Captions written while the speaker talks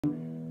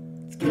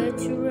good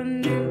to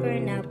remember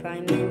now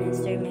Prime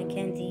Minister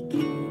Mackenzie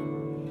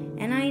came.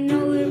 And I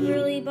know it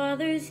really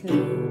bothers me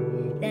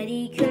that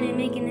he couldn't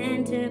make an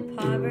end to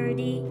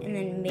poverty, and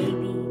then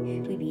maybe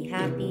we'd be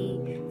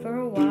happy for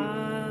a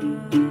while.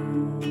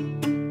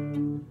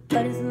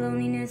 But his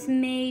loneliness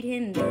made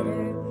him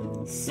bitter.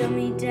 So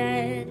many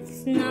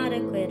deaths, not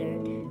a quitter.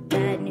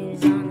 Bad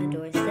news on the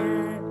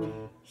doorstep.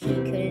 He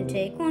couldn't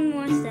take one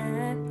more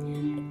step.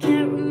 I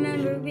can't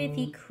remember if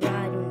he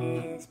cried when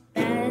his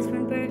best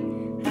friend Bert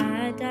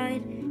had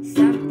died.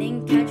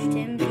 Something touched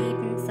him deep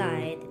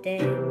inside the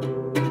day.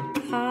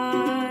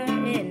 Heart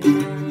and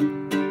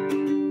mind.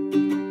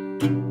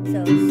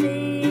 So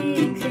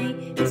sing,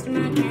 sing, Mr.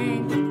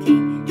 Mackenzie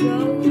King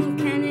drove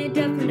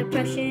Canada from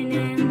depression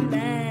and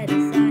let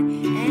it sigh.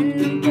 And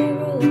the poor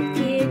old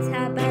kids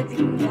have bad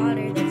drinking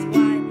water. That's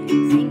why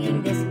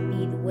singing this would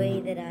be the way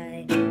that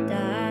I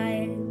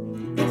die.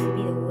 This would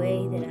be the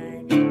way that I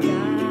die.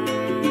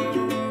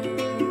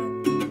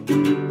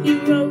 He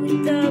wrote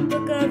the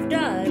Book of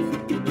Doves.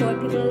 Poor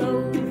people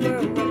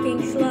over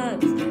working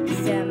slugs.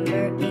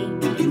 December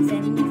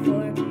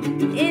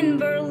 1874 in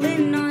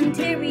Berlin,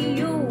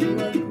 Ontario. A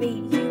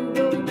great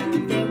hero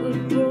there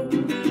would grow.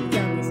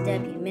 Youngest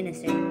deputy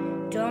minister,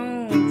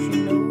 don't you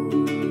know?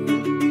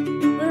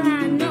 Well,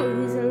 I know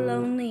he's a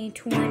lonely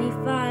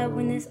 25.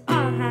 When this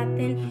all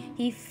happened,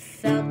 he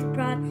felt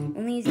deprived.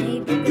 Only his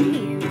neighbor could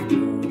hear his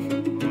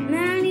blues.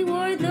 Man, he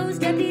wore those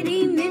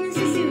deputy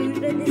minister shoes,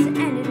 but this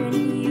ended when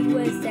he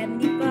was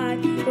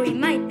 75. Or he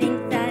might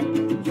think that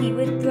he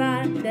would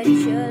thrive, but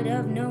he should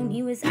have known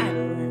he was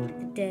idle after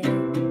the day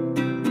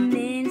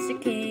Minister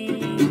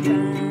King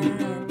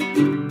tried.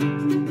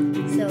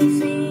 So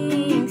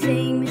sing,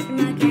 sing, Mr.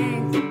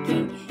 Mackenzie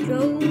King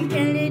drove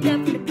Canada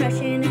from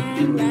depression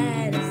and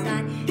let us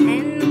sigh.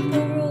 And the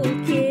poor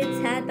old kids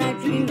had bad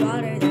drinking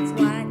water. That's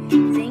why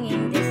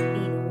singing this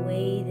be the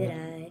way that I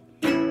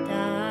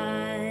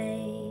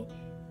die.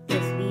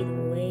 This be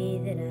the way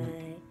that I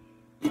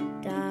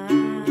die.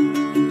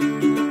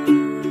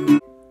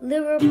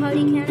 Liberal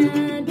Party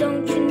Canada,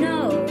 don't you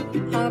know?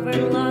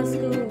 Harvard Law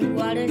School,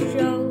 what a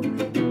show.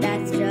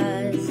 That's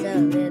just a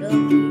little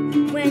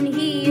fee. When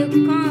he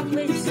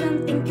accomplished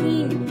something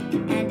keen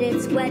and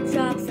did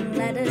sweatshops and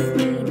let us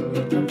lean,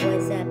 a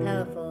voice that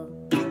powerful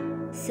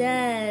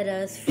set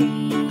us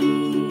free.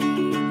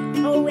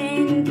 Oh,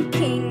 and the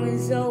king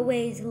was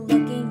always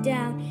looking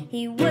down.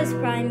 He was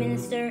prime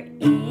minister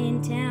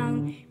in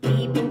town.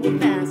 People were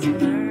fast to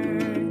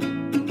learn.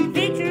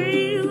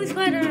 Victory was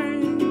quite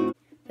earned.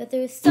 But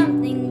there was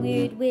something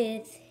weird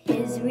with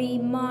his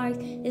remarks.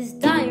 His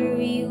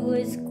diary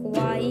was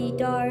quite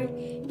dark.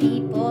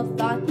 People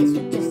thought this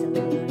was just a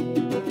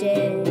little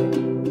dead.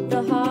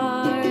 The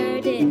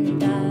heart didn't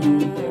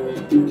die.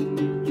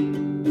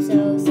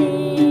 So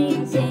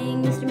sing,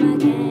 sing, Mr.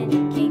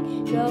 Mackenzie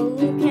King drove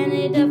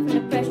Canada from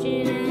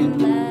depression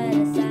and let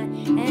us sigh.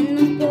 And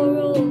the poor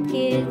old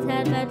kids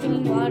had bad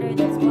drinking water.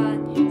 That's why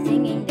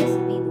singing this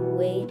would be the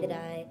way that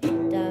I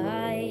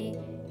die.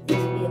 This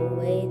would be the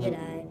way that I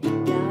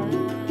die.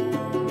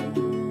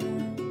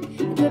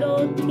 The good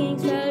old king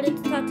started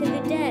to talk to